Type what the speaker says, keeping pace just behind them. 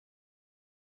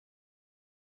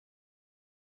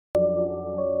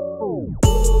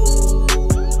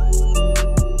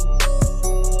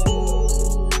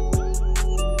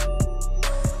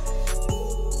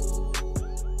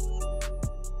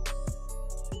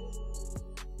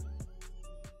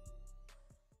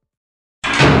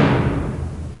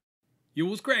Yo,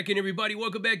 what's cracking, everybody?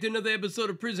 Welcome back to another episode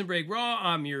of Prison Break Raw.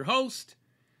 I'm your host,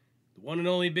 the one and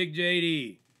only Big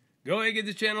JD. Go ahead, get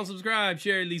this channel, subscribe,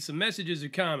 share, leave some messages or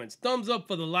comments. Thumbs up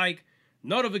for the like,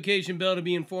 notification bell to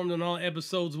be informed on all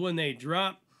episodes when they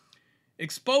drop.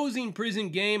 Exposing prison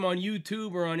game on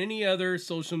YouTube or on any other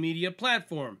social media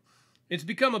platform. It's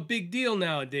become a big deal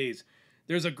nowadays.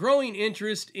 There's a growing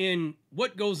interest in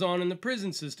what goes on in the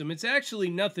prison system. It's actually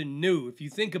nothing new if you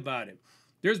think about it.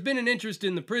 There's been an interest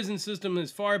in the prison system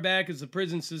as far back as the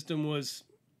prison system was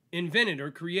invented or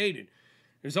created.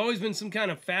 There's always been some kind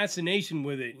of fascination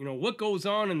with it. You know, what goes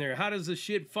on in there? How does the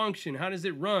shit function? How does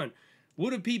it run?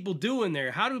 What do people do in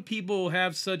there? How do people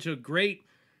have such a great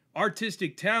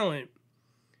artistic talent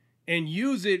and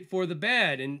use it for the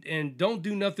bad and don't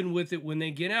do nothing with it when they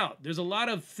get out? There's a lot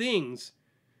of things,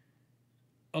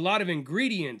 a lot of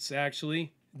ingredients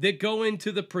actually, that go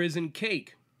into the prison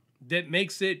cake that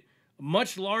makes it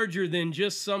much larger than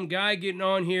just some guy getting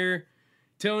on here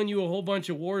telling you a whole bunch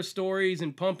of war stories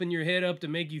and pumping your head up to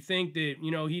make you think that, you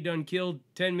know, he done killed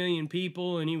 10 million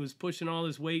people and he was pushing all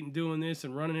this weight and doing this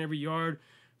and running every yard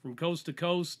from coast to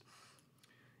coast.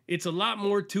 It's a lot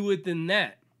more to it than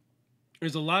that.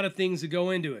 There's a lot of things that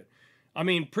go into it. I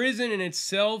mean, prison in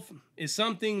itself is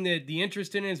something that the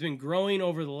interest in it has been growing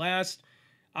over the last,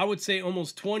 I would say,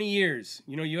 almost 20 years.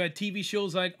 You know, you had TV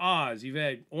shows like Oz. You've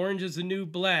had Orange is the New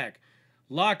Black,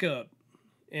 Lockup,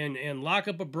 and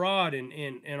Lockup Abroad,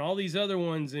 and all these other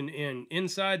ones, and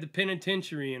Inside the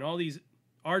Penitentiary, and all these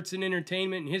arts and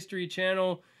entertainment and History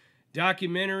Channel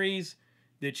documentaries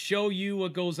that show you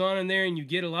what goes on in there, and you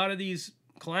get a lot of these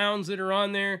clowns that are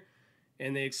on there,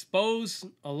 and they expose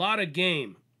a lot of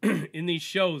game in these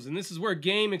shows, and this is where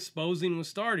game exposing was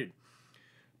started.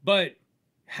 But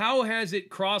how has it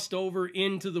crossed over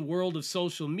into the world of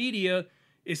social media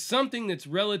is something that's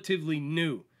relatively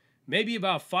new. Maybe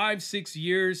about 5-6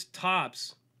 years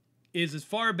tops is as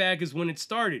far back as when it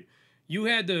started. You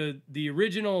had the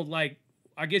original, like,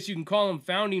 I guess you can call them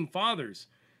founding fathers,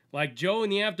 like Joe in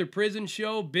the After Prison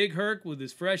Show, Big Herc with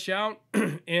his Fresh Out.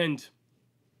 And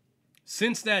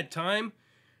since that time,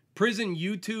 prison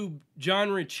YouTube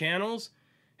genre channels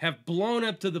have blown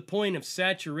up to the point of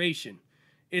saturation.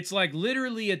 It's like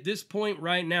literally at this point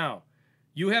right now,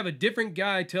 you have a different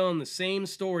guy telling the same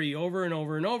story over and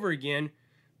over and over again,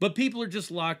 but people are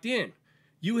just locked in.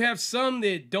 You have some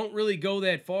that don't really go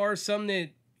that far, some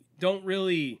that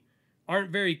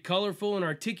aren't very colorful and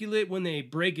articulate when they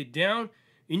break it down,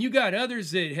 and you got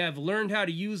others that have learned how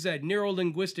to use that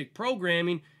neuro-linguistic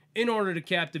programming in order to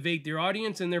captivate their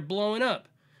audience, and they're blowing up.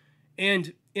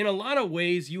 And in a lot of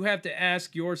ways, you have to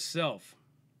ask yourself,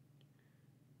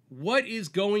 what is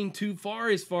going too far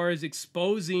as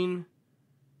exposing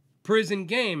prison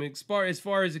game, as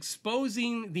far as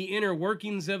exposing the inner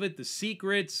workings of it, the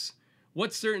secrets,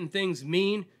 what certain things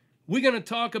mean? We're going to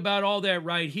talk about all that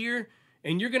right here,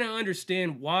 and you're going to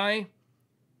understand why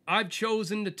I've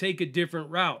chosen to take a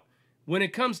different route when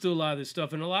it comes to a lot of this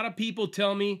stuff. And a lot of people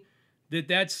tell me that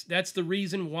that's the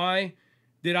reason why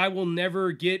that I will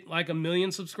never get like 1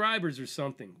 million subscribers or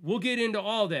something. We'll get into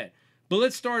all that. But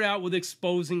let's start out with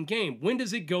exposing game. When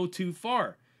does it go too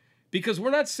far? Because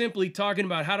we're not simply talking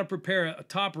about how to prepare a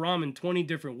top ramen 20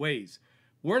 different ways.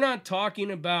 We're not talking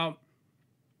about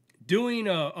doing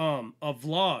a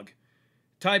vlog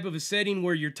type of a setting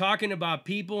where you're talking about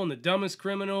people and the dumbest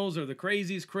criminals or the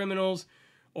craziest criminals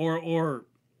or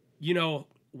you know,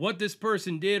 what this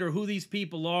person did or who these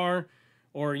people are,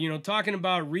 or, you know, talking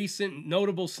about recent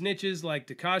notable snitches like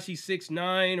Tekashi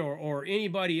 6ix9ine or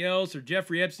anybody else or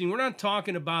Jeffrey Epstein. We're not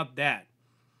talking about that.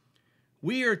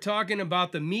 We are talking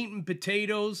about the meat and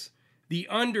potatoes, the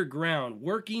underground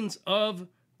workings of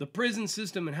the prison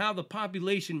system and how the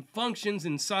population functions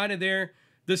inside of there,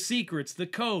 the secrets, the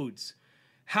codes,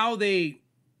 how they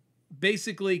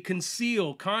basically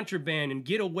conceal contraband and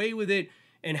get away with it,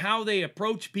 and how they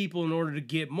approach people in order to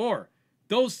get more.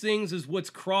 Those things is what's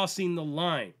crossing the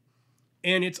line.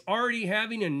 And it's already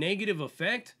having a negative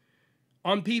effect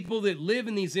on people that live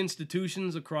in these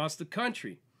institutions across the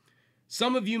country.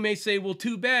 Some of you may say, well,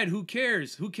 too bad, who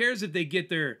cares? Who cares if they get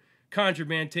their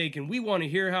contraband taken? We want to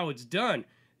hear how it's done.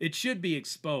 It should be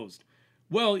exposed.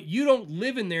 Well, you don't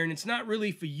live in there, and it's not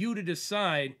really for you to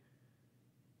decide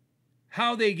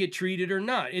how they get treated or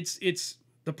not. It's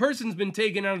the person's been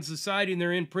taken out of society and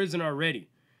they're in prison already.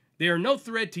 They are no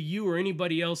threat to you or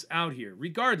anybody else out here,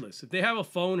 regardless. If they have a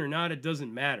phone or not, it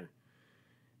doesn't matter.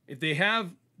 If they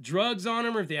have drugs on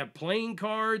them, or if they have playing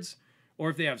cards, or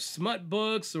if they have smut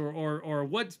books, or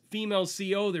what female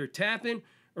CO they're tapping,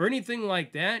 or anything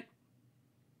like that,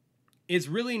 it's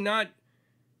really not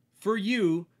for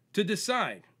you to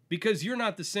decide. because you're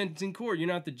not the sentencing court. You're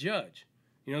not the judge.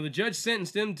 You know, the judge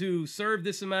sentenced him to serve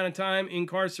this amount of time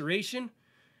incarceration,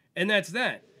 and that's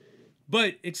that.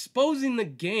 But exposing the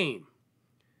game.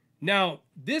 Now,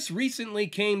 this recently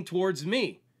came towards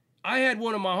me. I had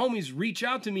one of my homies reach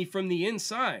out to me from the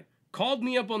inside, called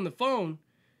me up on the phone,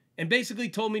 and basically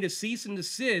told me to cease and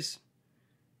desist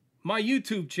my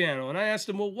YouTube channel. And I asked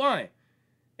him, well, why?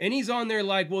 And he's on there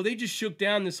like, well, they just shook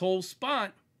down this whole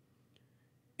spot.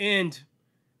 And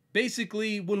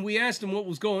basically, when we asked him what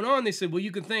was going on, they said, well,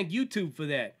 you can thank YouTube for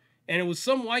that. And it was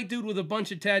some white dude with a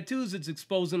bunch of tattoos that's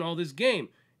exposing all this game.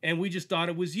 And we just thought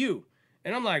it was you.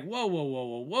 And I'm like, whoa, whoa, whoa,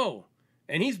 whoa, whoa.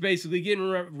 And he's basically getting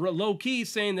low-key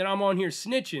saying that I'm on here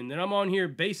snitching, that I'm on here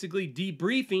basically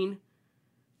debriefing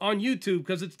on YouTube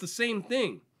because it's the same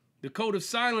thing. The code of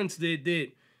silence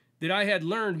that I had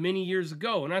learned many years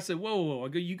ago. And I said, whoa, whoa, whoa,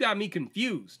 you got me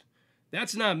confused.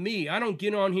 That's not me. I don't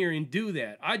get on here and do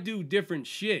that. I do different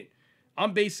shit.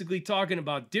 I'm basically talking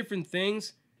about different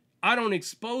things. I don't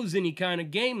expose any kind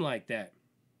of game like that.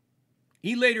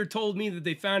 He later told me that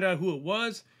they found out who it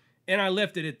was, and I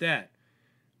left it at that.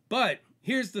 But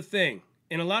here's the thing,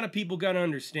 and a lot of people got to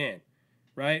understand,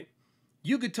 right?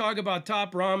 You could talk about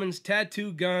Top Ramens,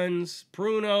 Tattoo Guns,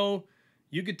 Pruno.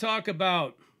 You could talk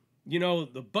about, you know,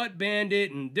 the Butt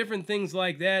Bandit and different things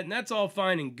like that, and that's all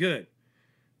fine and good.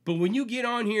 But when you get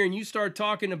on here and you start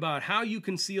talking about how you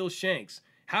conceal shanks,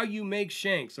 how you make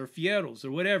shanks or fierros or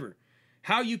whatever,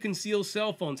 how you conceal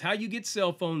cell phones, how you get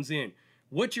cell phones in,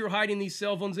 what you're hiding these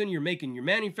cell phones in, you're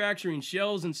manufacturing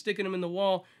shells and sticking them in the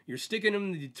wall, you're sticking them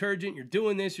in the detergent, you're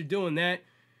doing this, you're doing that.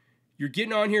 You're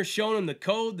getting on here showing them the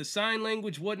code, the sign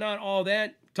language, whatnot, all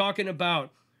that, talking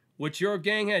about what your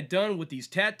gang had done, what these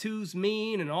tattoos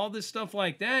mean and all this stuff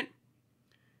like that.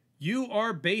 You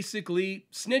are basically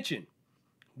snitching.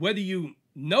 Whether you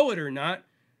know it or not,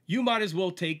 you might as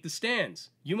well take the stands.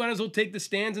 You might as well take the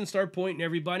stands and start pointing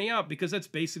everybody out because that's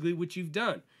basically what you've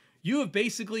done. You have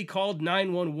basically called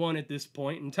 911 at this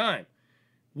point in time.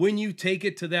 When you take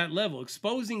it to that level,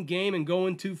 exposing game and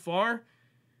going too far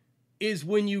is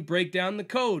when you break down the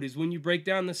code, is when you break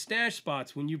down the stash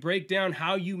spots, when you break down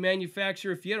how you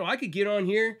manufacture a fierro. I could get on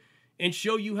here and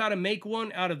show you how to make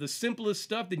one out of the simplest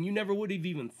stuff that you never would have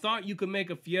even thought you could make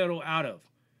a fierro out of.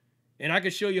 And I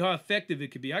could show you how effective it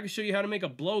could be. I could show you how to make a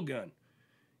blowgun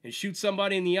and shoot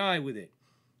somebody in the eye with it.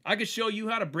 I could show you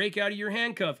how to break out of your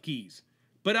handcuff keys.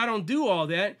 But I don't do all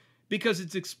that because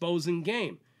it's exposing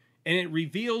game. And it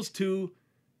reveals to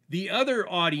the other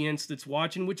audience that's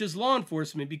watching, which is law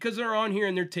enforcement, because they're on here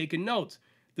and they're taking notes.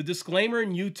 The disclaimer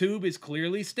in YouTube is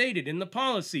clearly stated in the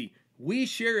policy. We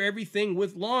share everything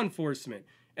with law enforcement.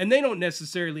 And they don't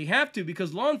necessarily have to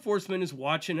because law enforcement is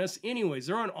watching us anyways.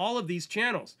 They're on all of these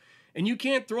channels. And you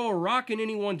can't throw a rock in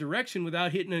any one direction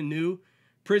without hitting a new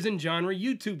prison genre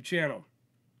YouTube channel.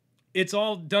 It's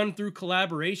all done through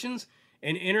collaborations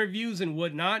and interviews and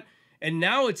whatnot. And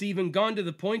now it's even gone to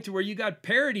the point to where you got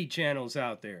parody channels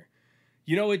out there.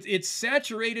 You know, it's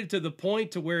saturated to the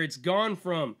point to where it's gone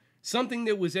from something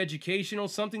that was educational,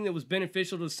 something that was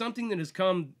beneficial, to something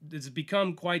that's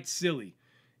become quite silly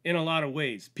in a lot of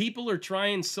ways. People are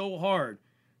trying so hard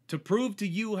to prove to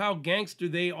you how gangster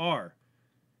they are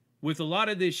with a lot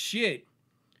of this shit.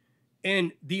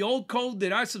 And the old code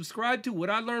that I subscribe to, what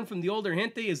I learned from the older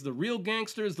gente is the real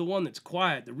gangster is the one that's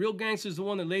quiet. The real gangster is the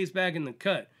one that lays back in the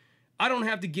cut. I don't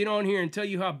have to get on here and tell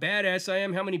you how badass I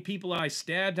am, how many people I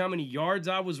stabbed, how many yards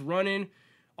I was running,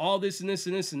 all this and this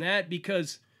and this and that,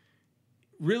 because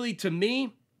really to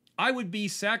me, I would be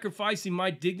sacrificing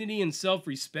my dignity and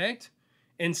self-respect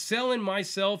and selling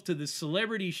myself to the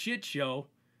celebrity shit show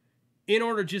in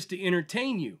order just to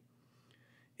entertain you.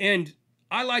 And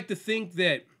I like to think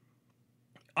that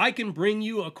I can bring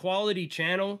you a quality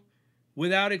channel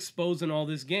without exposing all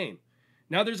this game.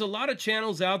 Now, there's a lot of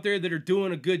channels out there that are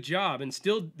doing a good job and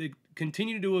still they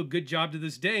continue to do a good job to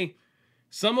this day.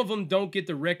 Some of them don't get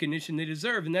the recognition they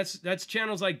deserve, and that's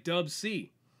channels like Dub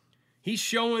C. He's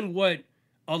showing what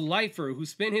a lifer who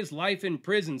spent his life in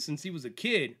prison since he was a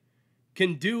kid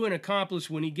can do and accomplish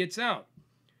when he gets out.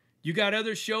 You got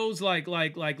other shows like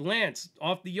Lance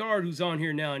Off the Yard, who's on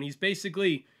here now, and he's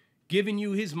basically giving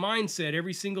you his mindset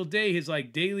every single day, his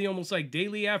like daily, almost like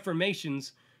daily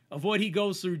affirmations of what he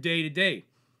goes through day to day.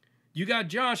 You got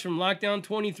Josh from Lockdown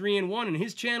 23-1, and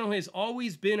his channel has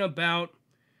always been about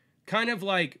kind of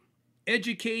like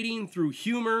educating through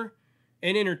humor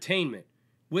and entertainment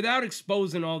without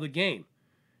exposing all the game.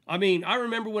 I mean, I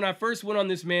remember when I first went on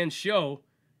this man's show,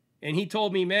 and he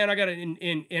told me, man, I got to,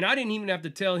 and I didn't even have to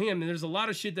tell him, and there's a lot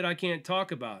of shit that I can't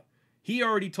talk about. He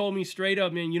already told me straight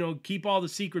up, man, you know, keep all the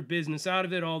secret business out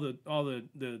of it, all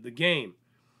the game.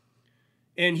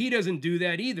 And he doesn't do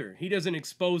that either. He doesn't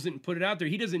expose it and put it out there.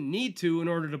 He doesn't need to in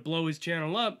order to blow his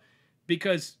channel up,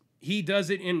 because he does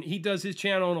it and he does his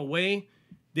channel in a way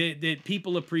that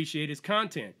people appreciate his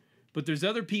content. But there's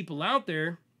other people out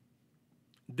there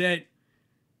that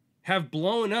have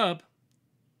blown up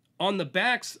on the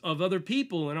backs of other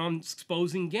people and on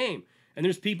exposing game. And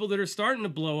there's people that are starting to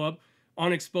blow up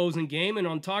on exposing game and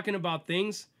on talking about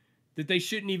things that they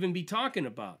shouldn't even be talking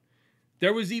about.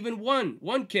 There was even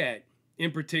one cat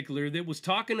in particular that was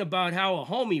talking about how a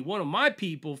homie, one of my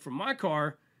people from my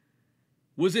car,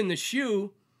 was in the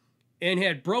shoe and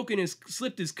had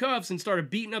slipped his cuffs and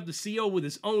started beating up the CO with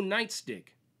his own nightstick.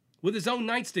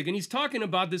 And he's talking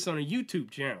about this on a YouTube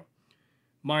channel,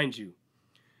 mind you.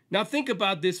 Now think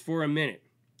about this for a minute.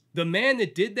 The man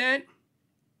that did that,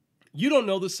 you don't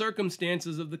know the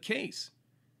circumstances of the case.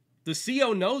 The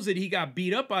CO knows that he got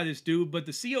beat up by this dude, but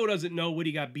the CO doesn't know what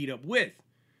he got beat up with.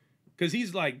 Because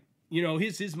he's like, you know,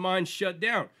 his mind's shut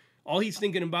down. All he's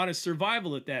thinking about is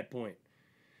survival at that point.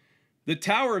 The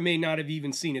tower may not have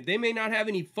even seen it. They may not have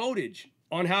any footage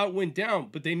on how it went down,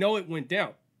 but they know it went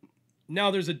down.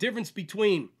 Now, there's a difference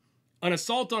between an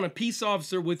assault on a peace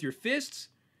officer with your fists,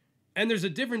 and there's a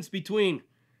difference between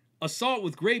assault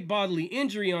with great bodily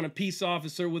injury on a peace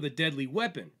officer with a deadly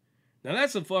weapon. Now,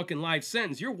 that's a fucking life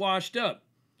sentence. You're washed up.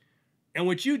 And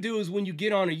what you do is when you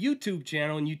get on a YouTube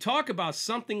channel and you talk about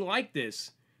something like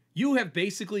this, you have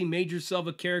basically made yourself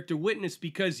a character witness,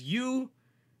 because you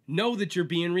know that you're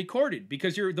being recorded,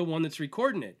 because you're the one that's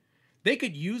recording it. They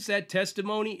could use that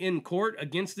testimony in court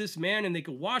against this man, and they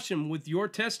could wash him with your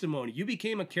testimony. You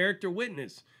became a character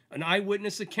witness, an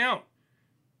eyewitness account.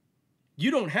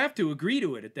 You don't have to agree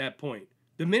to it at that point.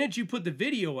 The minute you put the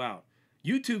video out,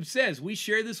 YouTube says, we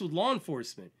share this with law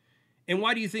enforcement. And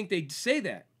why do you think they say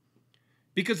that?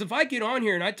 Because if I get on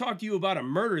here and I talk to you about a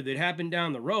murder that happened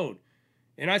down the road,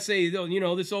 and I say, you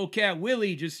know, this old cat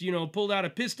Willie just, you know, pulled out a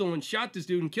pistol and shot this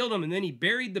dude and killed him, and then he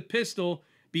buried the pistol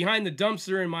behind the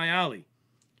dumpster in my alley.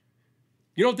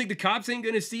 You don't think the cops ain't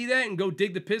going to see that and go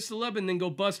dig the pistol up and then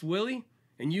go bust Willie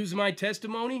and use my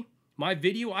testimony, my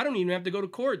video? I don't even have to go to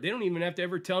court. They don't even have to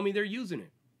ever tell me they're using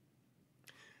it.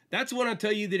 That's when I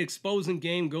tell you that exposing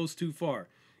game goes too far.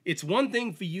 It's one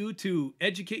thing for you to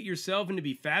educate yourself and to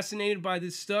be fascinated by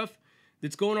this stuff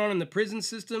that's going on in the prison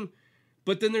system,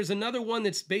 but then there's another one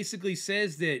that's basically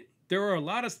says that there are a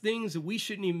lot of things that we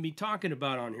shouldn't even be talking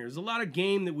about on here. There's a lot of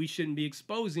game that we shouldn't be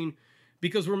exposing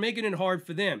because we're making it hard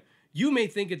for them. You may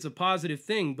think it's a positive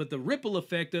thing, but the ripple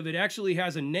effect of it actually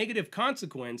has a negative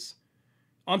consequence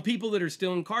on people that are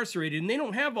still incarcerated, and they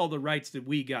don't have all the rights that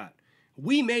we got.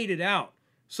 We made it out.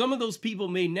 Some of those people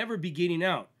may never be getting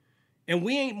out, and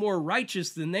we ain't more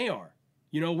righteous than they are.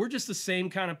 You know, we're just the same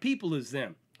kind of people as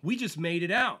them. We just made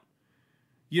it out.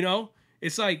 You know,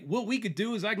 it's like what we could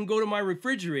do is I can go to my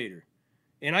refrigerator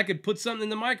and I could put something in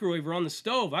the microwave or on the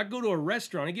stove. I could go to a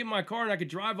restaurant, I get in my car and I could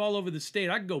drive all over the state.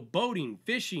 I could go boating,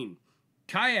 fishing,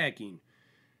 kayaking,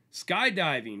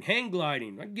 skydiving, hang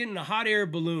gliding. I can get in a hot air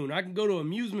balloon. I can go to an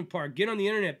amusement park, get on the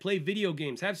internet, play video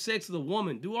games, have sex with a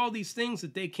woman, do all these things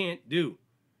that they can't do.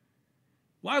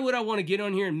 Why would I want to get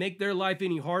on here and make their life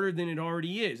any harder than it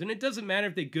already is? And it doesn't matter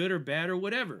if they're good or bad or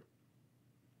whatever.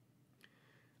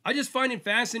 I just find it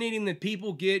fascinating that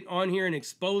people get on here and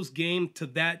expose game to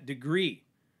that degree.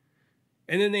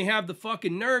 And then they have the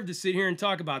fucking nerve to sit here and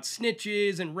talk about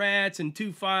snitches and rats and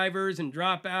 2-5ers and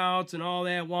dropouts and all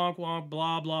that wonk wonk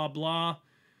blah blah blah.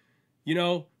 You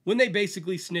know, when they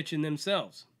basically snitching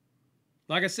themselves.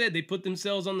 Like I said, they put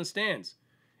themselves on the stands.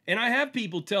 And I have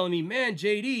people telling me, man,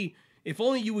 JD, if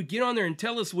only you would get on there and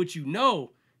tell us what you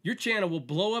know, your channel will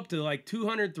blow up to like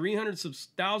 200,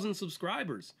 300,000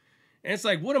 subscribers. And it's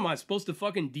like, what am I supposed to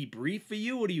fucking debrief for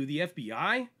you? What are you, the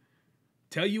FBI?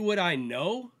 Tell you what I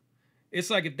know?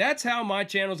 It's like, if that's how my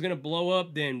channel's going to blow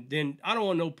up, then I don't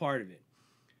want no part of it.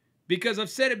 Because I've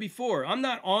said it before, I'm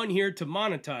not on here to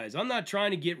monetize. I'm not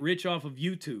trying to get rich off of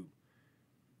YouTube.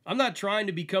 I'm not trying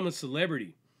to become a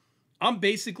celebrity. I'm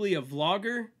basically a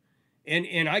vlogger,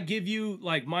 and I give you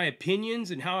like my opinions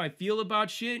and how I feel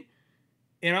about shit.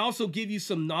 And I also give you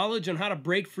some knowledge on how to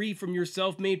break free from your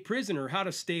self-made prison, or how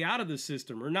to stay out of the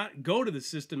system or not go to the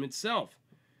system itself.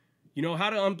 You know,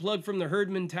 how to unplug from the herd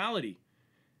mentality.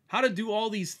 How to do all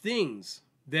these things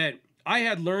that I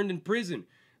had learned in prison.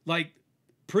 Like,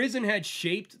 prison had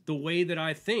shaped the way that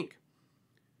I think.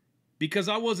 Because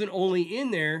I wasn't only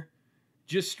in there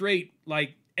just straight,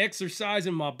 like,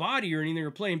 exercising my body or anything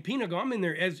or playing pinochle. I'm in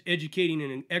there educating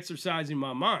and exercising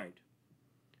my mind.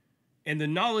 And the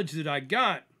knowledge that I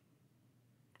got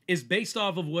is based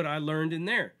off of what I learned in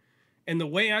there. And the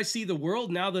way I see the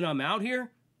world now that I'm out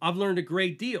here, I've learned a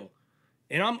great deal.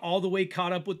 And I'm all the way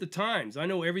caught up with the times. I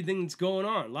know everything that's going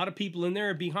on. A lot of people in there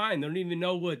are behind. They don't even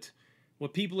know what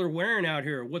people are wearing out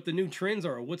here, what the new trends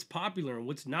are, what's popular and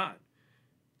what's not.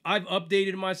 I've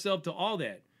updated myself to all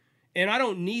that. And I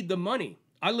don't need the money.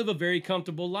 I live a very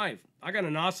comfortable life. I got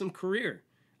an awesome career.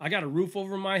 I got a roof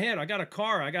over my head. I got a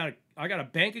car. I got a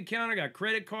bank account. I got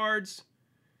credit cards.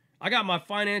 I got my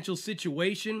financial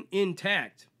situation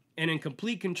intact and in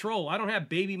complete control. I don't have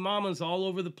baby mamas all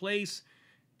over the place,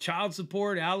 child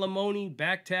support, alimony,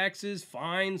 back taxes,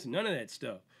 fines, none of that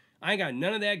stuff. I ain't got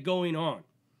none of that going on.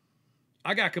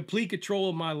 I got complete control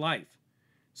of my life.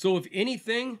 So if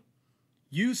anything,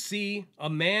 you see a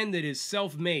man that is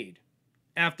self-made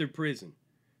after prison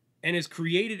and has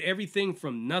created everything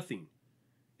from nothing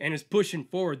and is pushing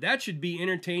forward, that should be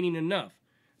entertaining enough.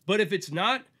 But if it's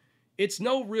not, it's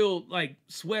no real like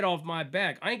sweat off my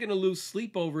back. I ain't gonna lose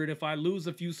sleep over it if I lose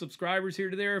a few subscribers here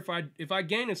to there, if I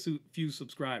gain a few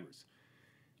subscribers.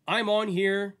 I'm on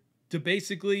here to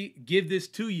basically give this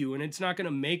to you, and it's not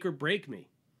gonna make or break me.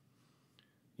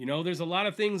 You know, there's a lot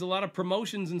of things, a lot of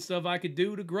promotions and stuff I could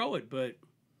do to grow it, but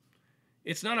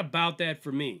it's not about that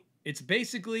for me. It's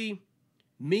basically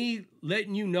me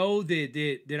letting you know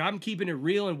that I'm keeping it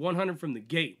real and 100 from the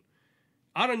gate.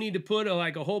 I don't need to put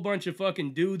a whole bunch of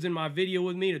fucking dudes in my video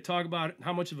with me to talk about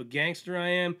how much of a gangster I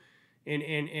am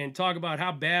and talk about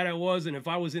how bad I was, and if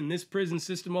I was in this prison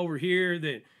system over here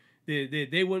that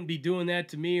they wouldn't be doing that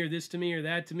to me or this to me or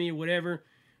that to me or whatever.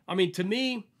 I mean, to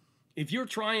me, if you're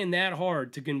trying that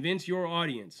hard to convince your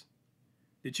audience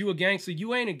that you a gangster,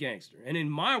 you ain't a gangster. And in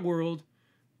my world,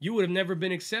 you would have never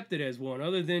been accepted as one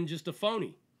other than just a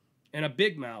phony and a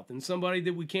big mouth and somebody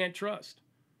that we can't trust.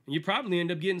 And you probably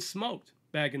end up getting smoked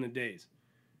back in the days,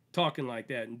 talking like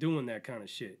that and doing that kind of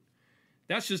shit.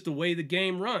 That's just the way the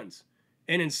game runs.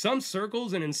 And in some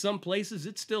circles and in some places,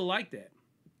 it's still like that.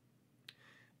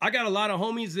 I got a lot of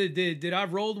homies that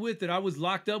I've rolled with, that I was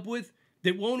locked up with,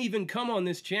 that won't even come on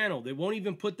this channel. They won't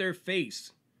even put their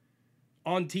face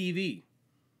on TV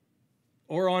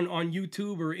or on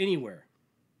YouTube or anywhere.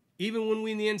 Even when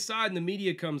we in the inside and the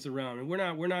media comes around and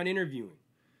we're not interviewing,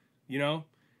 you know?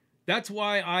 That's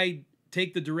why I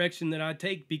take the direction that I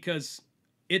take, because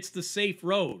it's the safe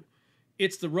road.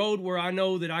 It's the road where I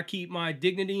know that I keep my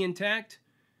dignity intact,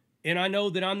 and I know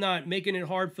that I'm not making it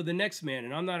hard for the next man,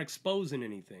 and I'm not exposing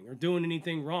anything or doing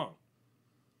anything wrong.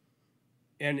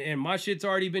 And my shit's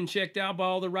already been checked out by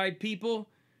all the right people,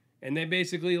 and they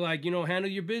basically like, you know, handle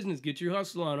your business, get your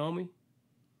hustle on, homie.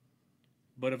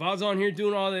 But if I was on here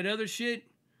doing all that other shit,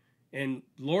 and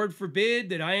Lord forbid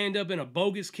that I end up in a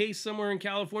bogus case somewhere in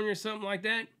California or something like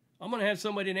that, I'm going to have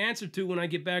somebody to answer to when I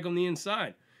get back on the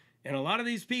inside. And a lot of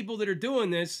these people that are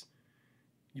doing this,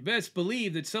 you best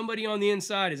believe that somebody on the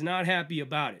inside is not happy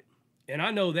about it. And I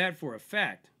know that for a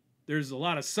fact. There's a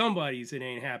lot of somebodies that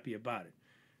ain't happy about it.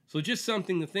 So just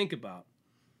something to think about.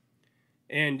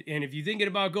 And if you're thinking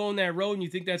about going that road and you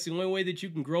think that's the only way that you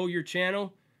can grow your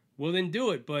channel, well then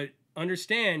do it. But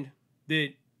understand that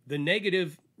the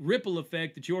negative ripple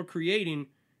effect that you're creating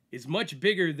is much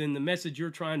bigger than the message you're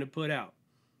trying to put out.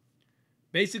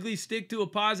 Basically, stick to a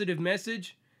positive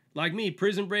message. Like me,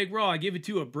 Prison Break Raw, I give it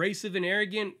to you abrasive and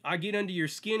arrogant. I get under your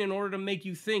skin in order to make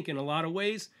you think in a lot of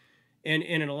ways. And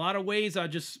in a lot of ways, I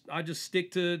just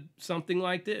stick to something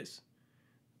like this.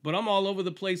 But I'm all over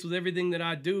the place with everything that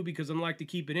I do because I like to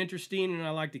keep it interesting and I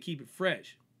like to keep it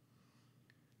fresh.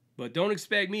 But don't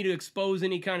expect me to expose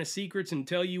any kind of secrets and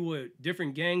tell you what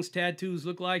different gangs' tattoos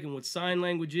look like and what sign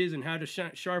language is and how to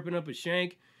sharpen up a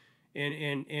shank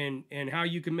and how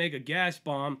you can make a gas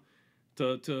bomb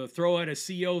to throw at a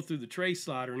CO through the tray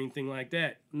slot or anything like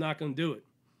that. I'm not going to do it.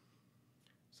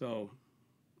 So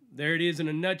there it is in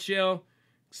a nutshell.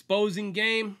 Exposing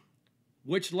game.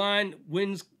 Which line,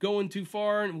 when's going too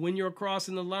far and when you're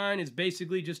crossing the line is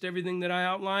basically just everything that I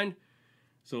outlined.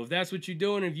 So if that's what you're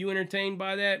doing, if you entertained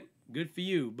by that, good for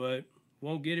you, but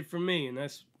won't get it from me, and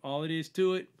that's all it is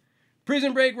to it.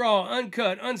 Prison Break Raw,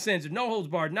 uncut, uncensored, no holds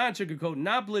barred, non-sugarcoat,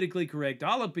 not politically correct,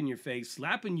 all up in your face,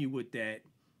 slapping you with that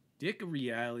dick of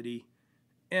reality,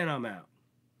 and I'm out.